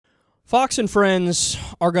Fox and friends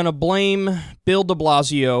are going to blame Bill de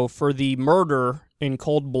Blasio for the murder in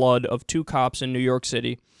cold blood of 2 cops in New York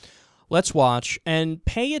City. Let's watch and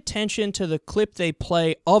pay attention to the clip they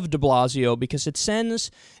play of de Blasio because it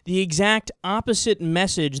sends the exact opposite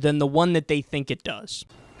message than the one that they think it does.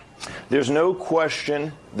 There's no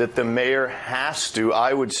question that the mayor has to,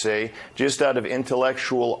 I would say, just out of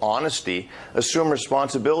intellectual honesty, assume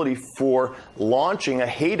responsibility for launching a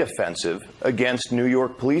hate offensive against New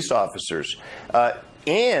York police officers.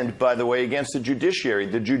 And, by the way, against the judiciary.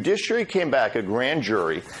 The judiciary came back, a grand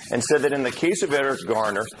jury, and said that in the case of Eric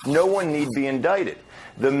Garner, no one need be indicted.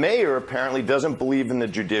 The mayor apparently doesn't believe in the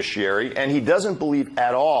judiciary, and he doesn't believe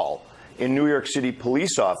at all in New York City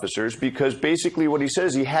police officers because basically what he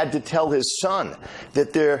says, he had to tell his son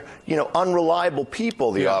that they're, unreliable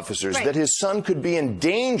people, the officers, that his son could be in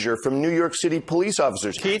danger from New York City police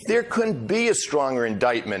officers. Keith, there couldn't be a stronger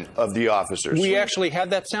indictment of the officers. We actually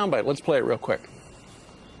had that soundbite. Let's play it real quick.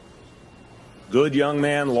 Good young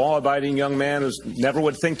man, law-abiding young man who never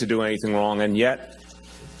would think to do anything wrong, and yet,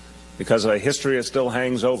 because of a history that still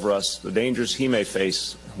hangs over us, the dangers he may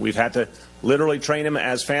face, we've had to literally train him,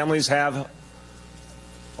 as families have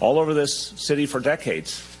all over this city for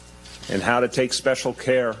decades, in how to take special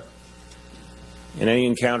care in any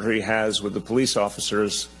encounter he has with the police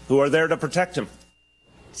officers who are there to protect him.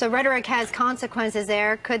 So rhetoric has consequences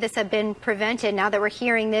there. Could this have been prevented now that we're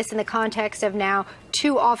hearing this in the context of now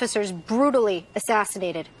 2 officers brutally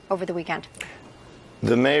assassinated over the weekend?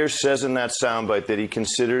 The mayor says in that soundbite that he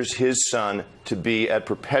considers his son to be at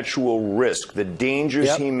perpetual risk. The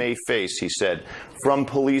dangers he may face, he said, from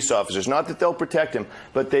police officers. Not that they'll protect him,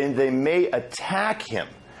 but they may attack him.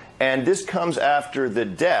 And this comes after the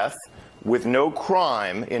death, with no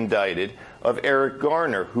crime indicted, of Eric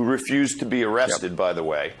Garner, who refused to be arrested, by the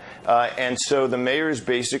way. And so the mayor is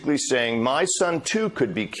basically saying, my son, too,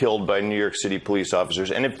 could be killed by New York City police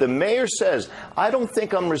officers. And if the mayor says, I don't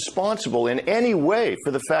think I'm responsible in any way for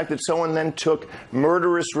the fact that someone then took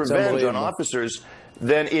murderous revenge on officers,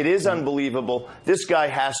 then it is unbelievable. This guy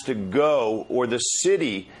has to go, or the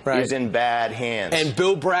city is in bad hands. And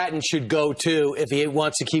Bill Bratton should go, too, if he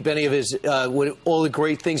wants to keep any of his, all the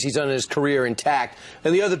great things he's done in his career intact.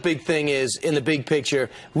 And the other big thing is, in the big picture,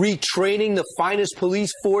 retraining the finest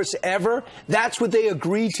police force ever. That's what they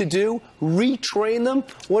agreed to do, retrain them.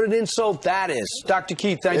 What an insult that is. Dr.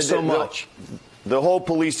 Keith, thanks so much. The whole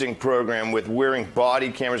policing program with wearing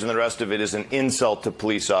body cameras and the rest of it is an insult to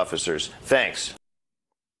police officers. Thanks.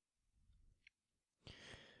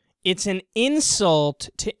 It's an insult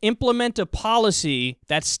to implement a policy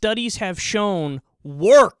that studies have shown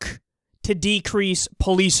work to decrease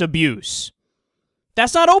police abuse.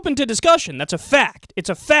 That's not open to discussion. That's a fact.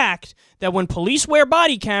 It's a fact that when police wear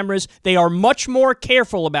body cameras, they are much more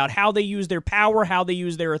careful about how they use their power, how they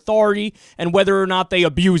use their authority, and whether or not they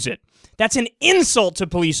abuse it. That's an insult to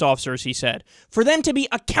police officers, he said. For them to be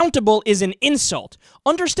accountable is an insult.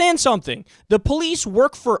 Understand something. The police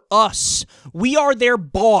work for us. We are their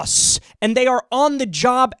boss, and they are on the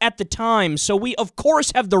job at the time, so we, of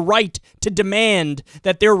course, have the right to demand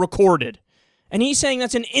that they're recorded. And he's saying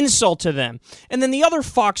that's an insult to them. And then the other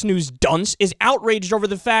Fox News dunce is outraged over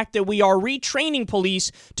the fact that we are retraining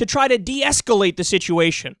police to try to de-escalate the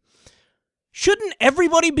situation. Shouldn't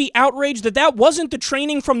everybody be outraged that that wasn't the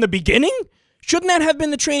training from the beginning? Shouldn't that have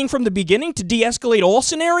been the training from the beginning to de-escalate all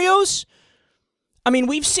scenarios? I mean,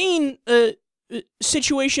 we've seen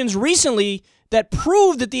situations recently that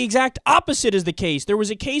prove that the exact opposite is the case. There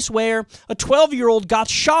was a case where a 12-year-old got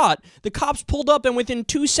shot. The cops pulled up, and within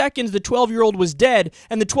 2 seconds, the 12-year-old was dead,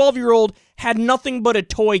 and the 12-year-old had nothing but a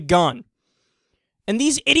toy gun. And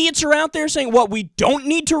these idiots are out there saying, what, we don't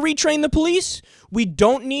need to retrain the police? We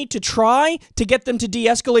don't need to try to get them to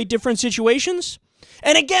de-escalate different situations?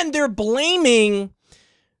 And again, they're blaming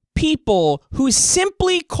people who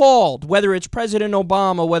simply called, whether it's President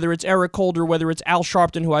Obama, whether it's Eric Holder, whether it's Al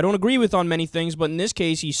Sharpton, who I don't agree with on many things, but in this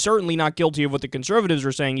case, he's certainly not guilty of what the conservatives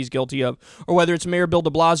are saying he's guilty of, or whether it's Mayor Bill de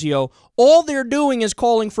Blasio. All they're doing is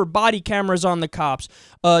calling for body cameras on the cops,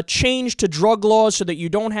 change to drug laws so that you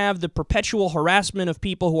don't have the perpetual harassment of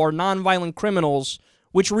people who are nonviolent criminals,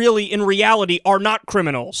 which really, in reality, are not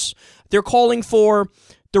criminals. They're calling for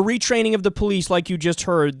the retraining of the police, like you just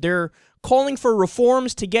heard. They're calling for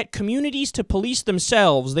reforms to get communities to police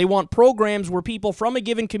themselves. They want programs where people from a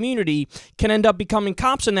given community can end up becoming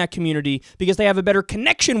cops in that community because they have a better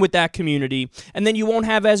connection with that community, and then you won't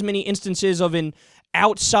have as many instances of an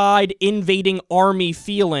outside invading army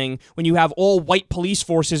feeling when you have all white police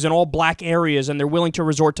forces in all black areas and they're willing to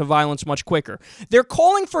resort to violence much quicker. They're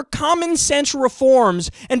calling for common sense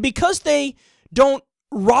reforms, and because they don't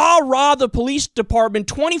rah-rah the police department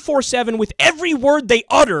 24/7 with every word they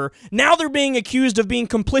utter. Now they're being accused of being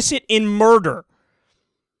complicit in murder.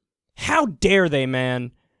 How dare they,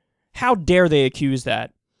 man? How dare they accuse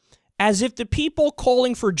that? As if the people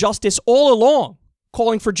calling for justice all along,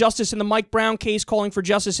 calling for justice in the Mike Brown case, calling for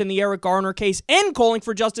justice in the Eric Garner case, and calling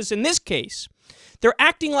for justice in this case, they're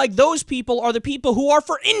acting like those people are the people who are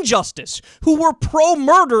for injustice, who were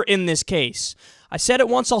pro-murder in this case. I said it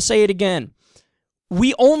once, I'll say it again.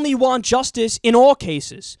 We only want justice in all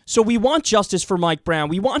cases. So we want justice for Mike Brown,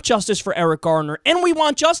 we want justice for Eric Garner, and we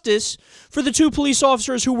want justice for the 2 police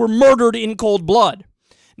officers who were murdered in cold blood.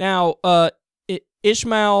 Now,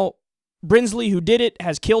 Ishmael Brinsley, who did it,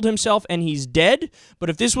 has killed himself and he's dead. But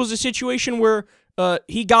if this was a situation where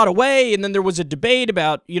he got away and then there was a debate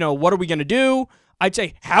about, what are we going to do? I'd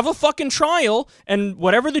say have a fucking trial, and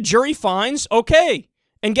whatever the jury finds, okay.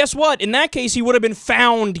 And guess what? In that case, he would have been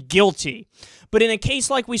found guilty. But in a case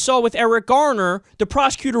like we saw with Eric Garner, the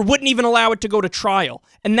prosecutor wouldn't even allow it to go to trial.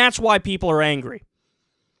 And that's why people are angry.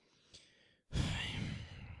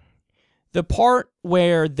 The part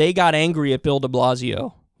where they got angry at Bill de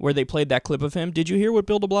Blasio, where they played that clip of him, did you hear what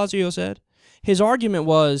Bill de Blasio said? His argument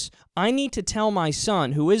was, I need to tell my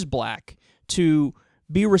son, who is black, to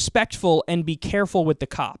be respectful and be careful with the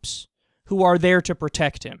cops who are there to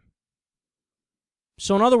protect him.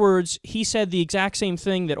 So in other words, he said the exact same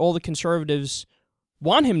thing that all the conservatives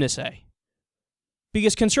want him to say.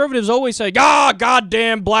 Because conservatives always say,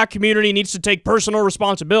 goddamn black community needs to take personal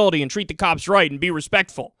responsibility and treat the cops right and be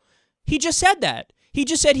respectful. He just said that. He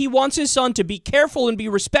just said he wants his son to be careful and be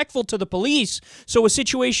respectful to the police so a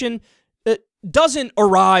situation doesn't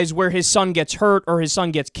arise where his son gets hurt or his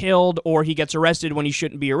son gets killed or he gets arrested when he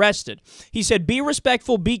shouldn't be arrested. He said, be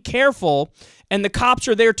respectful, be careful, and the cops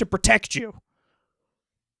are there to protect you.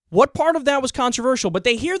 What part of that was controversial? But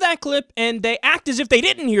they hear that clip and they act as if they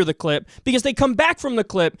didn't hear the clip because they come back from the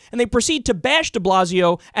clip and they proceed to bash de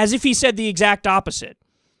Blasio as if he said the exact opposite.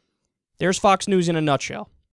 There's Fox News in a nutshell.